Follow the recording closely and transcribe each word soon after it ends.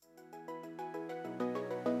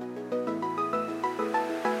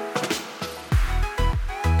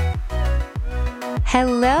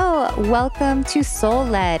Hello, welcome to Soul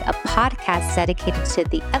Led, a podcast dedicated to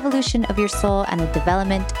the evolution of your soul and the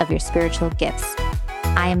development of your spiritual gifts.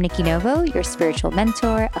 I am Nikki Novo, your spiritual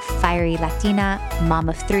mentor, a fiery Latina, mom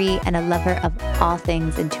of three, and a lover of all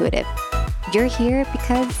things intuitive. You're here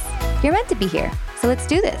because you're meant to be here, so let's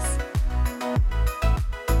do this.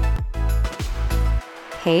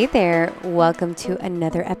 Hey there, welcome to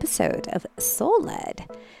another episode of Soul Led.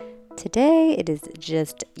 Today, it is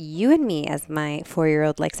just you and me, as my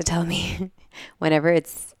 4-year-old likes to tell me. whenever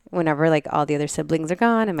like all the other siblings are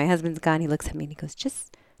gone and my husband's gone, he looks at me and he goes,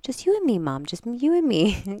 just you and me, mom, just you and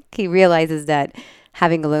me. He realizes that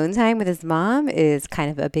having alone time with his mom is kind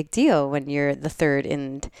of a big deal when you're the third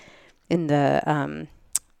in the,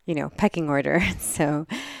 pecking order. So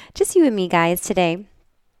just you and me, guys, today.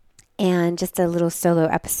 And just a little solo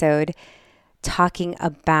episode talking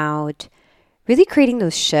about really creating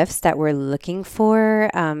those shifts that we're looking for.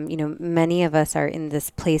 Many of us are in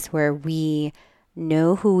this place where we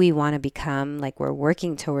know who we want to become, like we're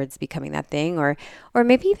working towards becoming that thing, or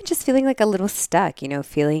maybe even just feeling like a little stuck,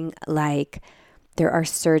 feeling like there are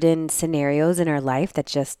certain scenarios in our life that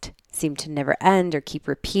just seem to never end or keep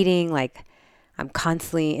repeating. Like I'm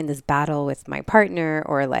constantly in this battle with my partner,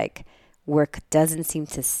 or like work doesn't seem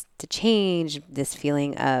to change, this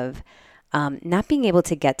feeling of not being able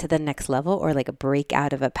to get to the next level or like a break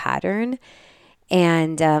out of a pattern.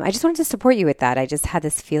 And I just wanted to support you with that. I just had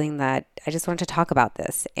this feeling that I just wanted to talk about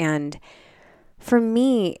this. And for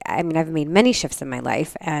me, I've made many shifts in my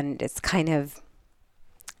life, and it's kind of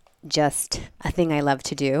just a thing I love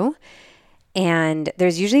to do. And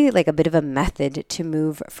there's usually like a bit of a method to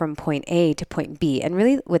move from point A to point B. And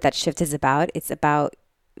really what that shift is about, it's about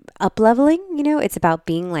up-leveling, it's about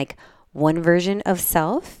being like one version of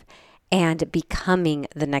self and becoming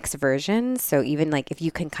the next version. So even like if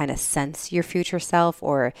you can kind of sense your future self,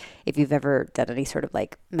 or if you've ever done any sort of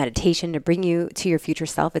like meditation to bring you to your future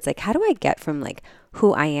self, it's like, how do I get from like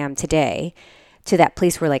who I am today to that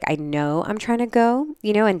place where like I know I'm trying to go,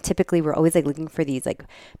 and typically we're always like looking for these like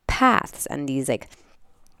paths and these like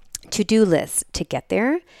to-do lists to get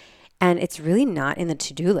there. And it's really not in the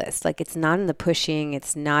to-do list. Like it's not in the pushing.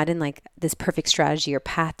 It's not in like this perfect strategy or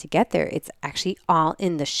path to get there. It's actually all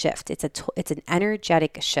in the shift. It's an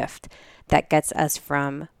energetic shift that gets us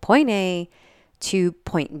from point A to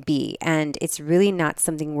point B. And it's really not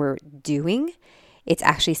something we're doing. It's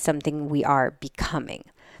actually something we are becoming.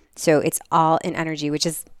 So it's all in energy, which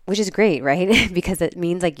is great, right? Because it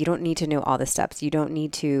means like you don't need to know all the steps. You don't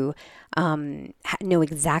need to know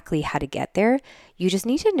exactly how to get there. You just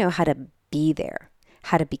need to know how to be there,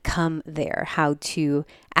 how to become there, how to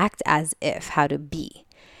act as if, how to be.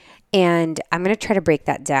 And I'm going to try to break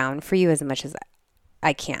that down for you as much as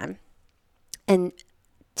I can. And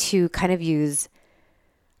to kind of use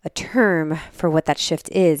a term for what that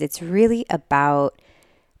shift is, it's really about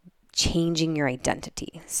changing your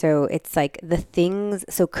identity. So it's like the things,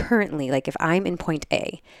 so currently, like if I'm in point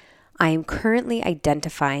A, I am currently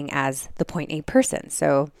identifying as the point A person.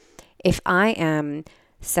 So if I am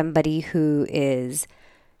somebody who is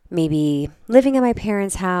maybe living in my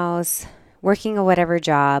parents' house, working a whatever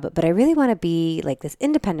job, but I really want to be like this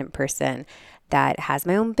independent person that has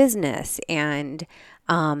my own business and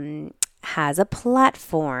has a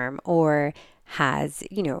platform, or has,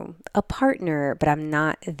 a partner, but I'm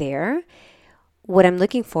not there. What I'm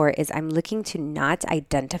looking for is I'm looking to not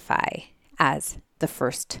identify as the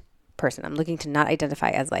first person. I'm looking to not identify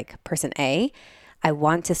as like person A. I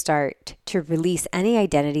want to start to release any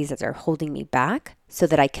identities that are holding me back so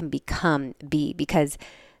that I can become B, because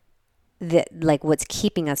what's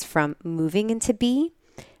keeping us from moving into B,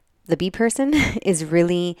 the B person, is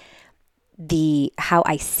really the how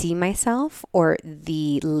I see myself, or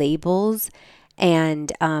the labels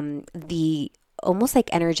and the almost like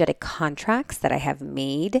energetic contracts that I have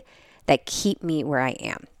made that keep me where I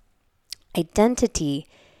am. Identity,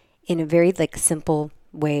 in a very like simple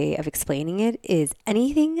way of explaining it, is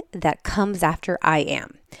anything that comes after I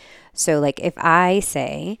am. So like if I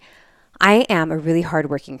say I am a really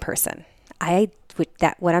hardworking person,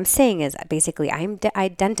 what I'm saying is basically I'm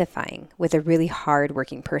identifying with a really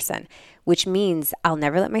hardworking person, which means I'll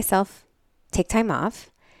never let myself take time off.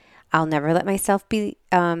 I'll never let myself be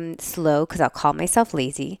slow, because I'll call myself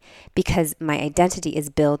lazy, because my identity is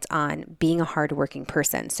built on being a hardworking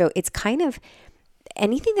person. So it's kind of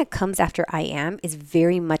anything that comes after I am is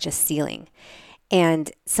very much a ceiling.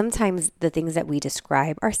 And sometimes the things that we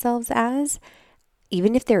describe ourselves as,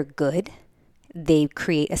 even if they're good, they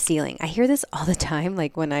create a ceiling. I hear this all the time,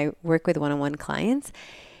 like when I work with one-on-one clients.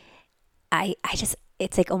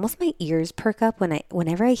 It's like almost my ears perk up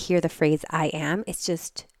whenever I hear the phrase I am. It's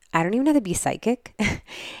just I don't even have to be psychic.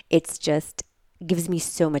 It's just gives me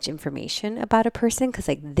so much information about a person because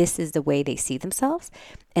like this is the way they see themselves,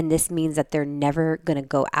 and this means that they're never going to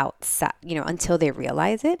go outside, until they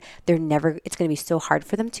realize it. It's going to be so hard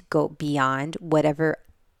for them to go beyond whatever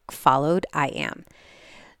followed I am.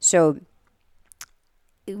 So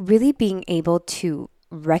really being able to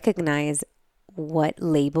recognize what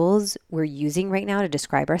labels we're using right now to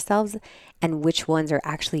describe ourselves and which ones are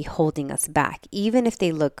actually holding us back, even if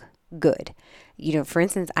they look good. For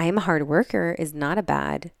instance, I am a hard worker is not a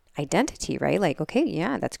bad identity, right? Like, okay,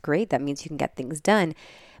 yeah, that's great. That means you can get things done.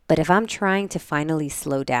 But if I'm trying to finally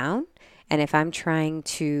slow down and if I'm trying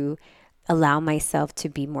to allow myself to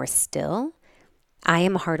be more still, I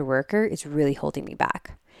am a hard worker is really holding me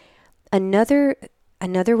back. Another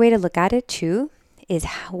way to look at it too is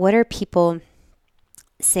what are people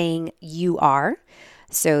saying you are?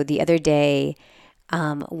 So the other day,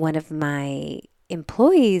 one of my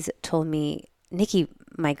employees told me, Nikki,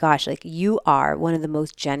 my gosh, like you are one of the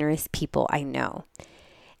most generous people I know.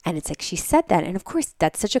 And it's like she said that. And of course,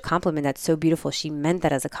 that's such a compliment. That's so beautiful. She meant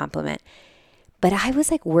that as a compliment. But I was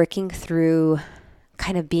like working through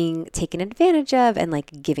kind of being taken advantage of and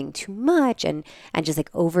like giving too much and just like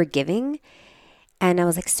over giving. And I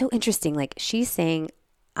was like, so interesting. Like she's saying,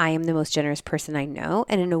 I am the most generous person I know.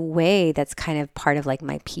 And in a way, that's kind of part of like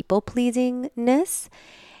my people pleasingness.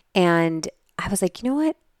 And I was like, you know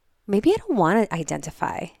what? Maybe I don't want to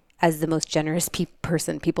identify as the most generous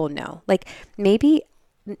person people know. Like maybe,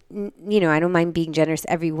 I don't mind being generous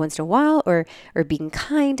every once in a while or being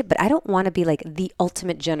kind, but I don't want to be like the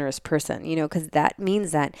ultimate generous person, because that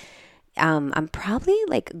means that I'm probably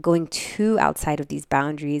like going too outside of these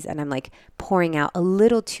boundaries and I'm like pouring out a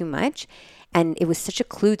little too much. And it was such a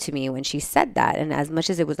clue to me when she said that. And as much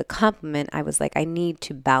as it was a compliment, I was like, I need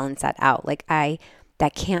to balance that out. Like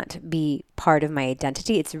that can't be part of my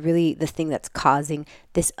identity. It's really the thing that's causing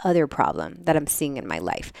this other problem that I'm seeing in my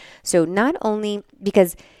life. So not only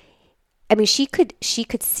because she could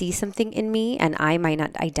see something in me and I might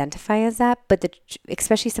not identify as that, but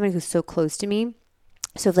especially somebody who's so close to me.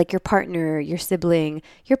 So if like your partner, your sibling,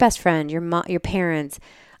 your best friend, your mom, your parents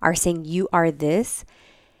are saying you are this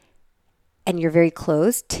and you're very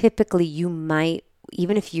close, typically you might,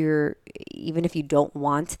 even if you don't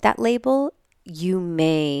want that label, you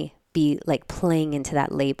may be like playing into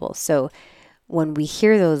that label. So when we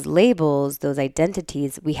hear those labels, those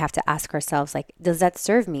identities, we have to ask ourselves, like, does that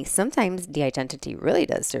serve me? Sometimes the identity really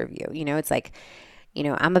does serve you. It's like,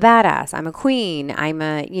 I'm a badass, I'm a queen,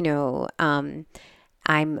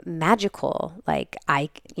 I'm magical, like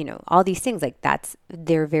all these things like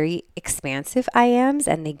they're very expansive I ams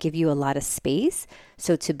and they give you a lot of space.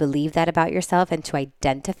 So to believe that about yourself and to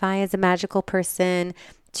identify as a magical person,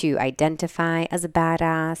 to identify as a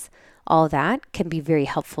badass, all that can be very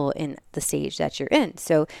helpful in the stage that you're in.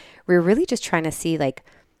 So we're really just trying to see like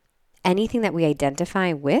anything that we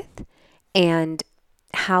identify with and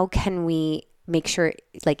how can we make sure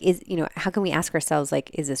like how can we ask ourselves like,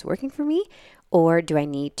 is this working for me or do I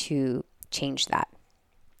need to change that?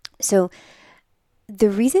 So the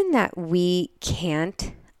reason that we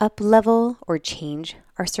can't up level or change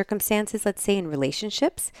our circumstances, let's say in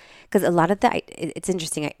relationships, because a lot of it's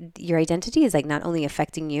interesting. Your identity is like not only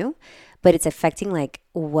affecting you, but it's affecting like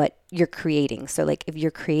what you're creating. So like if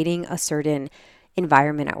you're creating a certain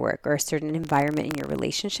environment at work or a certain environment in your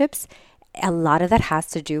relationships, a lot of that has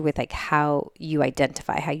to do with like how you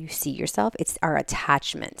identify, how you see yourself. It's our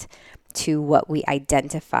attachment to what we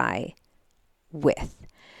identify with.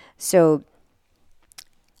 So,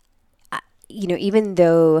 even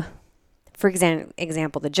though, for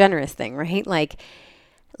example, the generous thing, right? Like,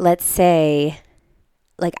 let's say,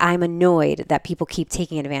 like I'm annoyed that people keep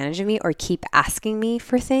taking advantage of me or keep asking me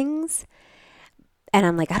for things. And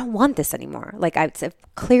I'm like, I don't want this anymore. Like it's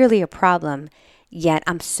clearly a problem. Yet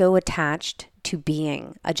I'm so attached to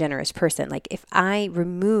being a generous person. Like if I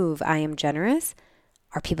remove I am generous,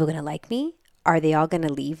 are people going to like me? Are they all going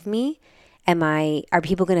to leave me? Are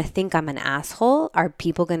people going to think I'm an asshole? Are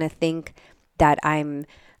people going to think that I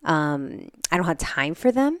don't have time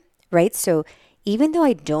for them? Right? So even though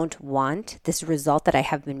I don't want this result that I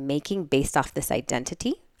have been making based off this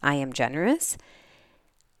identity, I am generous,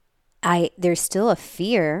 there's still a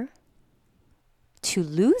fear to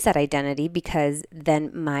lose that identity because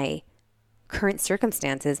then my current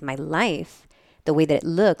circumstances, my life, the way that it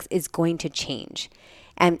looks is going to change.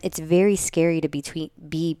 And it's very scary to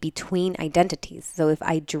be between identities. So if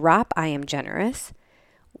I drop I am generous,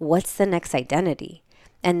 what's the next identity?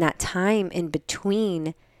 And that time in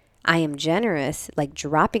between I am generous, like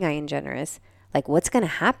dropping I am generous, like what's going to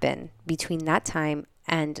happen between that time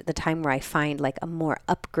and the time where I find like a more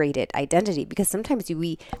upgraded identity, because sometimes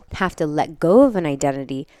we have to let go of an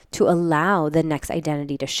identity to allow the next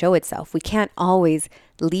identity to show itself. We can't always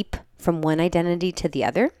leap from one identity to the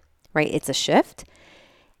other, right? It's a shift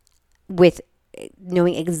with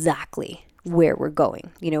knowing exactly where we're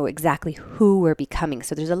going, exactly who we're becoming.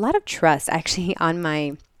 So there's a lot of trust actually I'm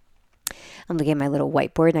looking at my little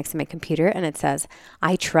whiteboard next to my computer, and it says,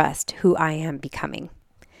 I trust who I am becoming,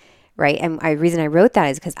 right? And the reason I wrote that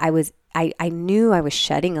is because I knew I was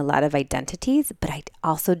shedding a lot of identities, but I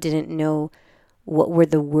also didn't know what were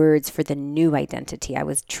the words for the new identity. I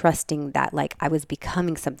was trusting that like I was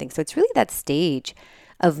becoming something. So it's really that stage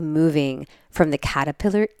of moving from the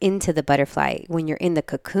caterpillar into the butterfly. When you're in the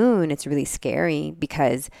cocoon, it's really scary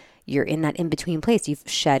because you're in that in-between place. You've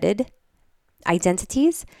shedded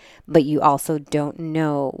identities, but you also don't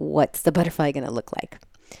know what's the butterfly going to look like.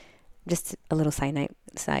 Just a little side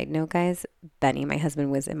note, guys. Benny, my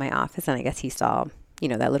husband, was in my office, and I guess he saw,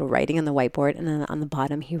 that little writing on the whiteboard, and then on the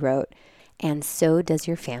bottom he wrote, and so does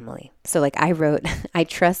your family. So like I wrote, I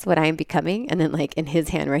trust what I am becoming, and then like in his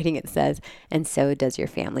handwriting it says, and so does your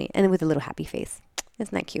family, and then with a little happy face.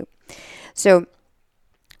 Isn't that cute? So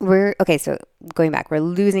so going back, we're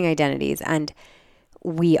losing identities, and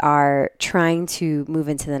we are trying to move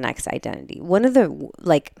into the next identity. One of the,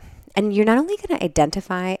 and you're not only going to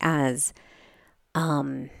identify as,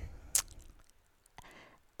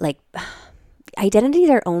 identities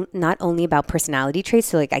are not only about personality traits.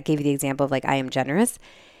 So like I gave you the example of like, I am generous.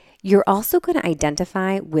 You're also going to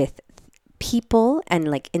identify with people and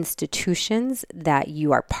like institutions that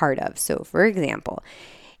you are part of. So for example,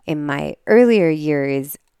 in my earlier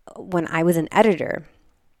years, when I was an editor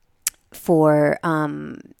for,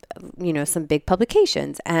 some big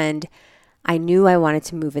publications, and I knew I wanted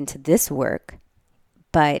to move into this work,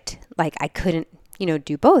 but like I couldn't,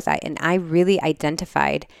 do both. I really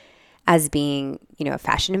identified as being, a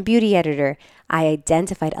fashion and beauty editor. I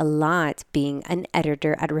identified a lot being an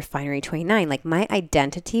editor at Refinery 29. Like my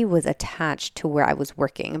identity was attached to where I was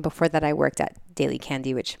working. And before that, I worked at Daily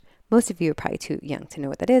Candy, which most of you are probably too young to know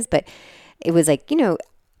what that is, but it was like,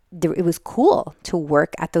 it was cool to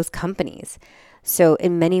work at those companies. So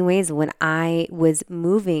in many ways, when I was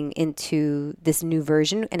moving into this new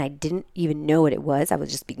version and I didn't even know what it was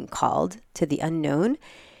just being called to the unknown.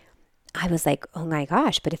 I was like, oh my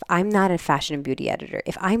gosh, but if I'm not a fashion and beauty editor,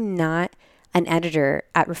 if I'm not an editor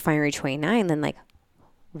at Refinery 29, then like,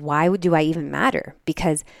 why do I even matter?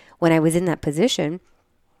 Because when I was in that position,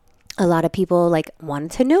 a lot of people like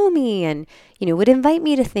wanted to know me and, would invite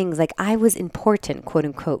me to things. Like I was important, quote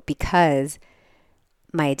unquote, because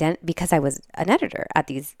I was an editor at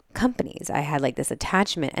these companies. I had like this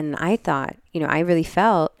attachment, and I thought, I really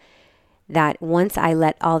felt that once I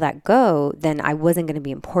let all that go, then I wasn't going to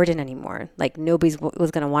be important anymore. Like nobody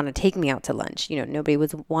was going to want to take me out to lunch. Nobody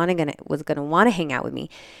was going to want to hang out with me.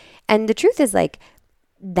 And the truth is like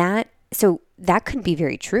that. So that could be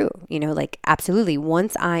very true, like absolutely.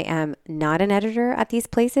 Once I am not an editor at these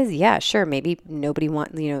places, yeah, sure. Maybe nobody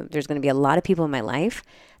there's going to be a lot of people in my life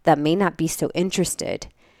that may not be so interested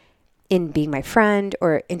in being my friend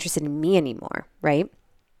or interested in me anymore, right?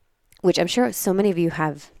 Which I'm sure so many of you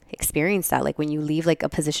have experienced that. Like when you leave like a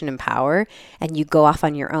position in power and you go off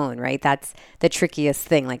on your own, right? That's the trickiest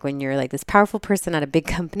thing. Like when you're like this powerful person at a big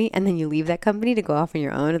company and then you leave that company to go off on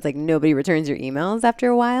your own, it's like nobody returns your emails after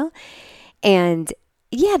a while. And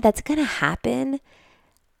yeah, that's going to happen.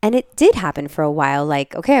 And it did happen for a while.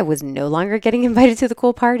 Like, okay, I was no longer getting invited to the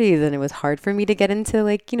cool parties, and it was hard for me to get into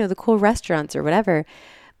like, the cool restaurants or whatever.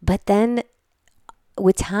 But then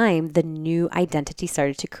with time, the new identity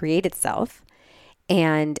started to create itself.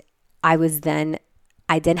 And I then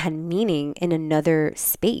had meaning in another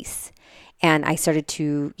space. And I started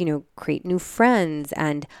to, create new friends.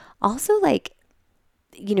 And also like,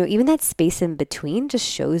 even that space in between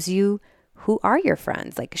just shows you who are your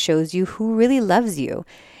friends, like shows you who really loves you.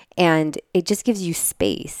 And it just gives you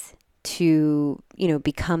space to,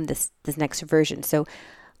 become this next version. So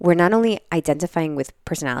we're not only identifying with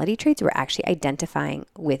personality traits, we're actually identifying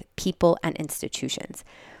with people and institutions.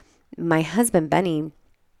 My husband, Benny,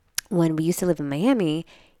 when we used to live in Miami,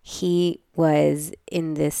 he was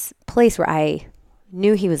in this place where I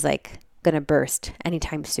knew he was like going to burst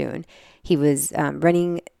anytime soon. He was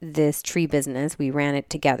running this tree business. We ran it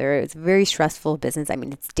together. It was a very stressful business. I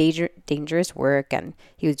mean, it's dangerous work. And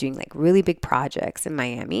he was doing like really big projects in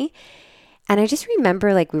Miami. And I just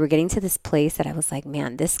remember like we were getting to this place that I was like,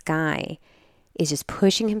 man, this guy is just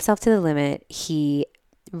pushing himself to the limit. He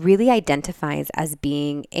really identifies as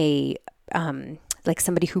being a like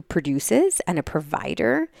somebody who produces and a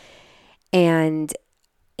provider. And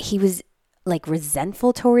he was like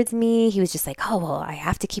resentful towards me. He was just like, oh, well, I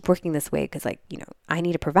have to keep working this way because, like, I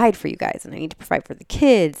need to provide for you guys and I need to provide for the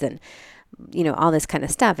kids and, all this kind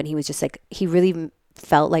of stuff. And he was just like, he really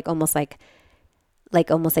felt like almost like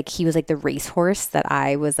he was like the racehorse that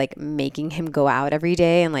I was like making him go out every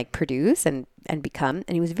day and like produce and become.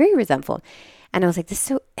 And he was very resentful. And I was like,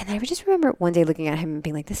 and I just remember one day looking at him and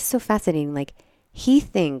being like, this is so fascinating. Like, he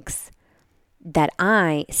thinks that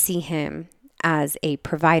I see him as a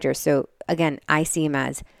provider. So again, I see him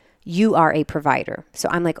as, you are a provider. So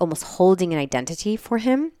I'm like almost holding an identity for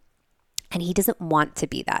him. And he doesn't want to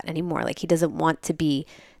be that anymore. Like, he doesn't want to be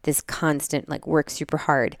this constant, like, work super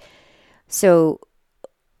hard. So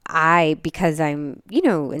because I'm,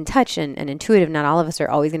 in touch and intuitive, not all of us are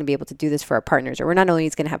always going to be able to do this for our partners, or we're not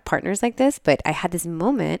always going to have partners like this, but I had this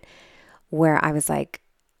moment where I was like,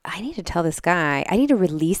 I need to tell this guy, I need to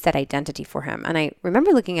release that identity for him. And I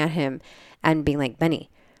remember looking at him and being like, Benny,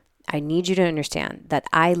 I need you to understand that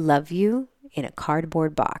I love you in a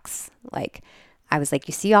cardboard box. Like, I was like,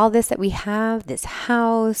 you see all this that we have, this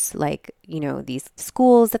house, like, these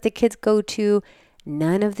schools that the kids go to,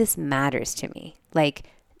 none of this matters to me. Like,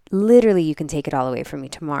 literally, you can take it all away from me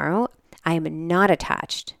tomorrow. I am not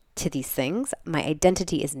attached to these things. My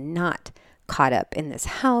identity is not caught up in this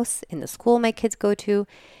house, in the school my kids go to,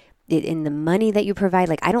 in the money that you provide.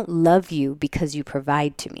 Like, I don't love you because you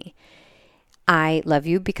provide to me. I love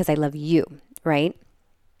you because I love you, right?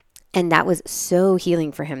 And that was so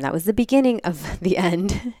healing for him. That was the beginning of the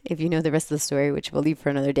end, if you know the rest of the story, which we'll leave for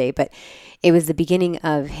another day. But it was the beginning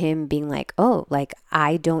of him being like, oh, like,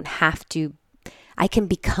 I can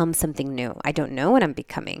become something new. I don't know what I'm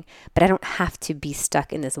becoming, but I don't have to be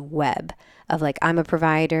stuck in this web of like, I'm a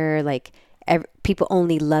provider, like people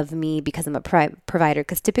only love me because I'm a provider.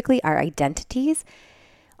 Because typically our identities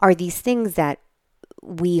are these things that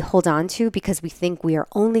we hold on to because we think we are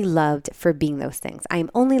only loved for being those things. I'm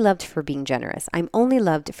only loved for being generous. I'm only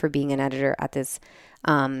loved for being an editor at this,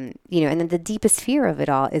 and then the deepest fear of it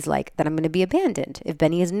all is like that I'm going to be abandoned. If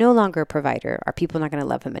Benny is no longer a provider, are people not going to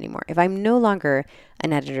love him anymore? If I'm no longer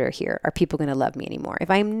an editor here, are people going to love me anymore? If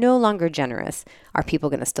I'm no longer generous, are people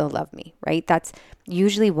going to still love me, right? That's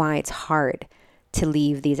usually why it's hard to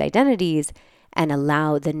leave these identities and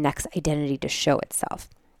allow the next identity to show itself.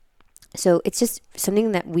 So it's just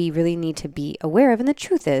something that we really need to be aware of. And the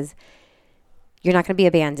truth is, you're not going to be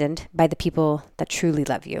abandoned by the people that truly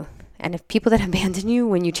love you. And if people that abandon you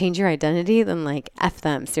when you change your identity, then like F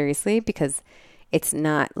them, seriously, because it's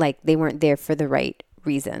not like they weren't there for the right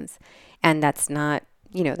reasons. And that's not,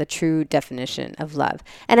 the true definition of love.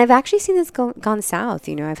 And I've actually seen this gone south.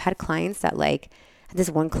 I've had clients that like, this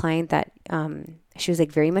one client that she was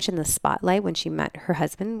like very much in the spotlight when she met her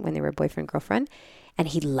husband, when they were boyfriend, girlfriend. And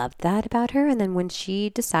he loved that about her. And then when she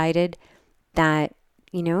decided that,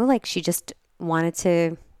 like she just wanted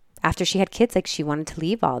to, after she had kids, like she wanted to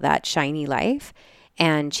leave all that shiny life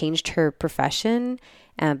and changed her profession,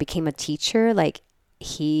 became a teacher, like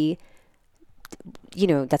he,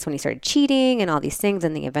 that's when he started cheating and all these things.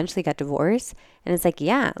 And they eventually got divorced. And it's like,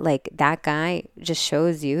 yeah, like that guy just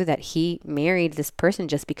shows you that he married this person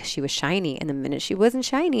just because she was shiny. And the minute she wasn't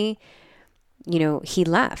shiny, he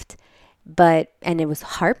left. And it was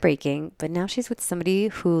heartbreaking, but now she's with somebody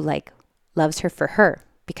who like loves her for her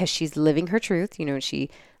because she's living her truth. She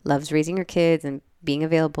loves raising her kids and being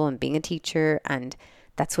available and being a teacher. And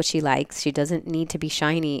that's what she likes. She doesn't need to be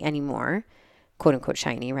shiny anymore, quote unquote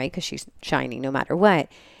shiny, right? Because she's shiny no matter what.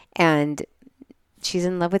 And she's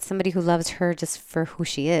in love with somebody who loves her just for who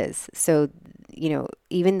she is. So,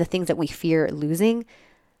 even the things that we fear losing,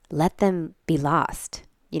 let them be lost,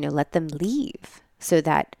 let them leave so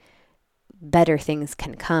that better things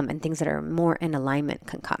can come and things that are more in alignment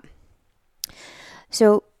can come.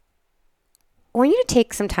 So I want you to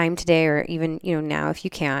take some time today, or even, now if you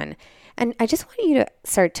can, and I just want you to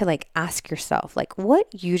start to like ask yourself, like, what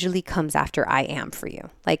usually comes after I am for you?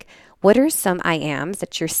 Like, what are some I ams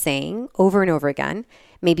that you're saying over and over again,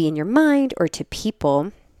 maybe in your mind or to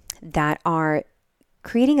people that are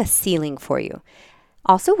creating a ceiling for you?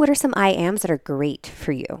 Also, what are some I ams that are great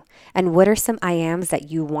for you? And what are some I ams that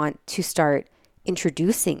you want to start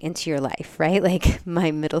introducing into your life, right? Like my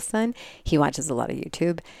middle son, he watches a lot of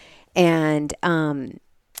YouTube, and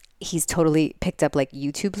he's totally picked up like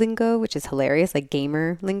YouTube lingo, which is hilarious, like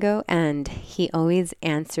gamer lingo. And he always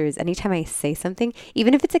answers anytime I say something,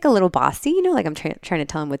 even if it's like a little bossy, like I'm trying to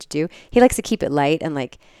tell him what to do. He likes to keep it light and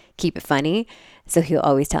like keep it funny. So he'll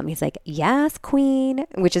always tell me, he's like, yes, queen,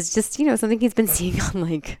 which is just, something he's been seeing on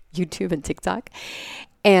like YouTube and TikTok.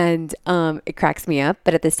 And it cracks me up.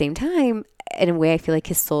 But at the same time, in a way, I feel like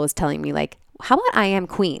his soul is telling me like, how about I am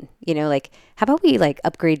queen? Like, how about we like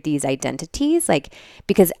upgrade these identities? Like,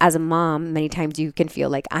 because as a mom, many times you can feel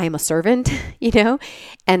like I am a servant,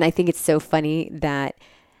 And I think it's so funny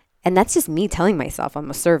and that's just me telling myself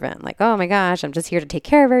I'm a servant. Like, oh my gosh, I'm just here to take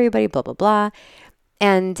care of everybody, blah, blah, blah.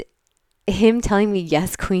 And him telling me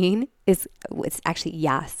yes, queen it's actually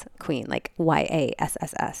yes, queen, like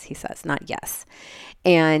YASSS, he says, not yes.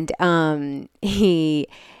 And it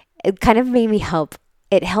kind of made me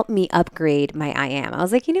it helped me upgrade my I am. I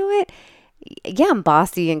was like, you know what? Yeah, I'm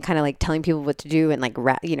bossy and kind of like telling people what to do and like,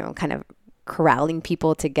 kind of corralling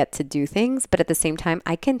people to get to do things. But at the same time,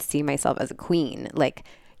 I can see myself as a queen. Like,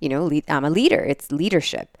 I'm a leader. It's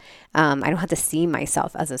leadership. I don't have to see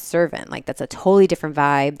myself as a servant. Like, that's a totally different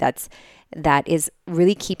vibe. That is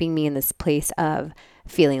really keeping me in this place of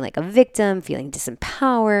feeling like a victim, feeling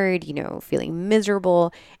disempowered, feeling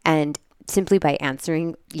miserable. And simply by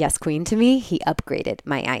answering yes, queen to me, he upgraded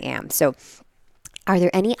my I am. So are there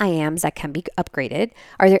any I ams that can be upgraded?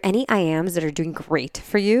 Are there any I ams that are doing great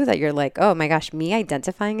for you that you're like, oh my gosh, me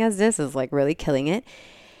identifying as this is like really killing it?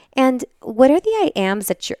 And what are the I ams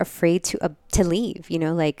that you're afraid to leave?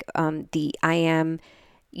 The I am,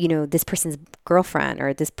 this person's girlfriend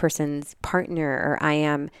or this person's partner, or I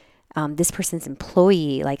am this person's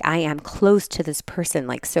employee. Like, I am close to this person.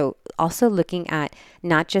 Like, so also looking at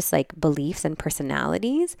not just like beliefs and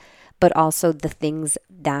personalities, but also the things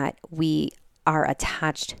that we are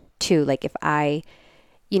attached to. Like,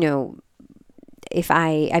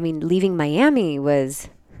 leaving Miami was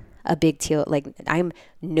a big deal. Like, I'm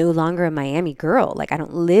no longer a Miami girl. Like, I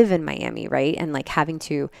don't live in Miami, right? And like having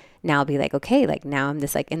to now be like, okay, like now I'm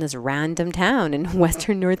this like in this random town in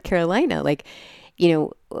Western North Carolina. Like,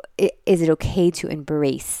 is it okay to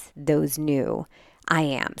embrace those new I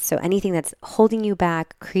am? So anything that's holding you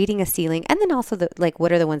back, creating a ceiling, and then also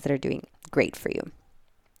what are the ones that are doing great for you?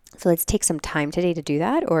 So let's take some time today to do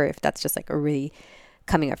that, or if that's just like a really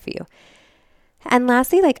coming up for you. And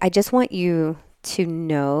lastly, like, I just want you to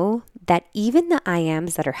know that even the I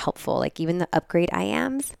ams that are helpful, like even the upgrade I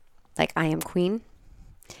ams, like I am queen,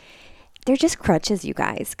 they're just crutches, you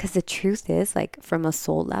guys. Because the truth is, like, from a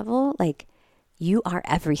soul level, like, you are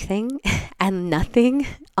everything and nothing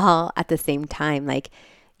all at the same time. Like,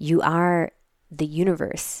 you are the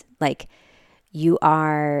universe. Like, you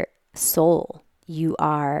are soul. You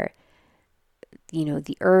are,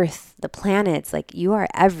 the earth, the planets. Like, you are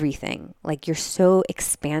everything. Like, you're so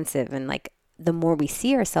expansive. And like, the more we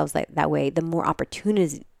see ourselves like that way, the more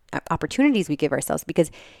opportunities we give ourselves.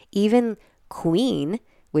 Because even queen,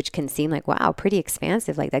 which can seem like, wow, pretty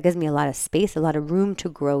expansive, like that gives me a lot of space, a lot of room to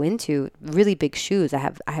grow into, really big shoes. I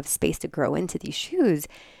have space to grow into these shoes.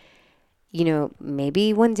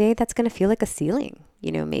 Maybe one day that's going to feel like a ceiling,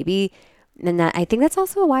 maybe. And that, I think that's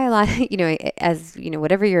also why a lot, as,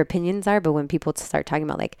 whatever your opinions are, but when people start talking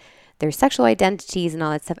about like their sexual identities and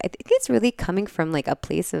all that stuff, I think it's really coming from like a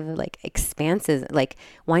place of like expanses, like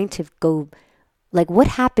wanting to go, like, what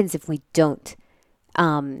happens if we don't,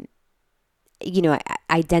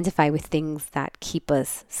 identify with things that keep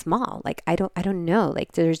us small? Like, I don't know,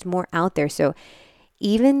 like there's more out there. So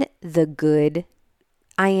even the good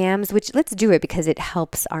I ams, which let's do it because it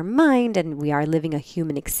helps our mind and we are living a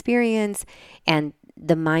human experience, and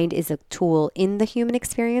the mind is a tool in the human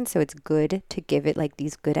experience. So it's good to give it like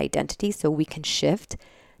these good identities so we can shift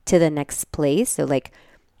to the next place. So like,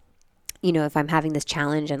 if I'm having this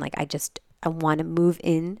challenge and like, I want to move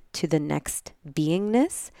into the next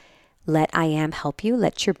beingness, let I am help you,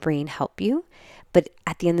 let your brain help you. But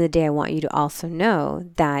at the end of the day, I want you to also know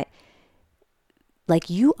that like,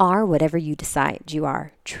 you are whatever you decide you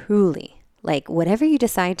are, truly. Like, whatever you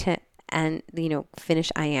decide to, and,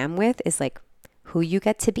 finish I am with is like who you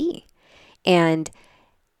get to be. And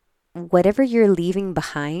whatever you're leaving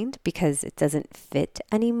behind because it doesn't fit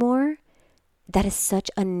anymore, that is such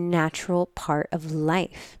a natural part of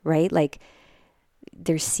life, right? Like,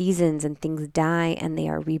 there's seasons and things die and they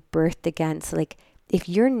are rebirthed again. So like, if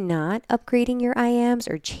you're not upgrading your I ams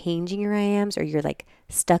or changing your I ams, or you're like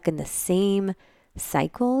stuck in the same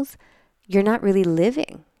cycles, you're not really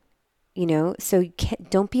living, so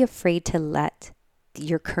don't be afraid to let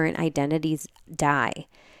your current identities die.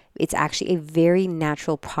 It's actually a very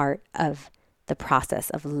natural part of the process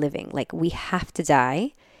of living. Like, we have to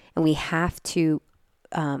die and we have to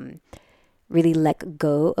really let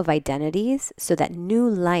go of identities so that new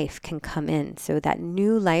life can come in. So that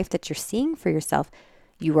new life that you're seeing for yourself,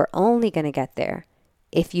 you are only going to get there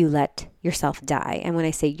if you let yourself die. And when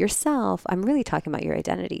I say yourself, I'm really talking about your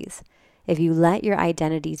identities. If you let your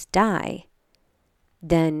identities die,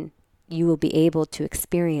 then you will be able to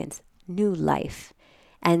experience new life.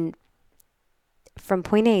 And from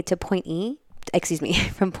point A to point E,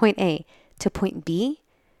 from point A to point B,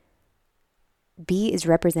 B is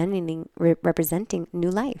representing new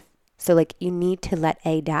life. So like you need to let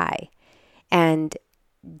A die. And,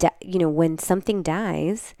 when something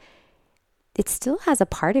dies, it still has a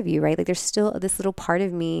part of you, right? Like there's still this little part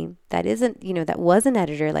of me that isn't, that was an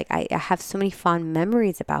editor. Like I have so many fond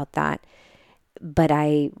memories about that, but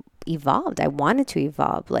I evolved. I wanted to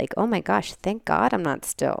evolve. Like, oh my gosh, thank God I'm not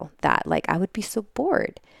still that. Like I would be so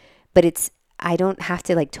bored, but I don't have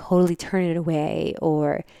to like totally turn it away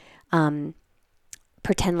or,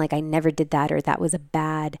 pretend like I never did that or that was a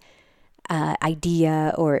bad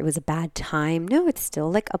idea or it was a bad time. No, it's still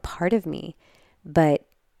like a part of me, but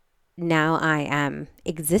now I am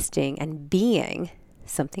existing and being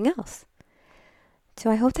something else. So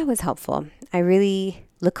I hope that was helpful. I really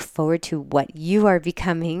look forward to what you are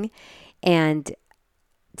becoming and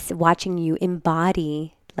watching you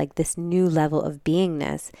embody like this new level of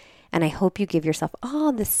beingness. And I hope you give yourself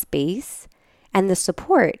all the space and the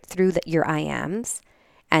support through your I ams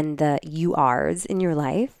and the you ares in your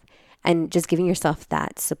life, and just giving yourself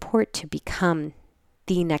that support to become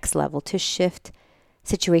the next level, to shift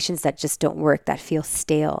situations that just don't work, that feel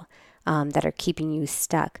stale, that are keeping you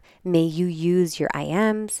stuck. May you use your I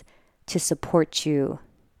ams to support you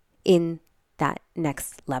in that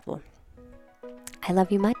next level. I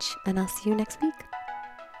love you much, and I'll see you next week.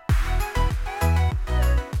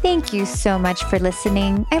 Thank you so much for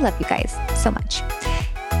listening. I love you guys so much.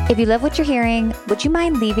 If you love what you're hearing, would you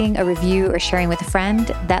mind leaving a review or sharing with a friend?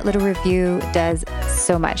 That little review does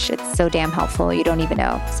so much. It's so damn helpful. You don't even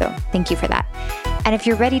know. So thank you for that. And if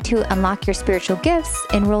you're ready to unlock your spiritual gifts,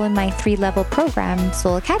 enroll in my 3-level program,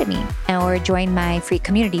 Soul Academy, or join my free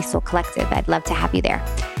community, Soul Collective. I'd love to have you there.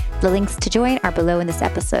 The links to join are below in this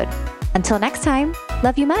episode. Until next time,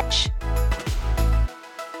 love you much.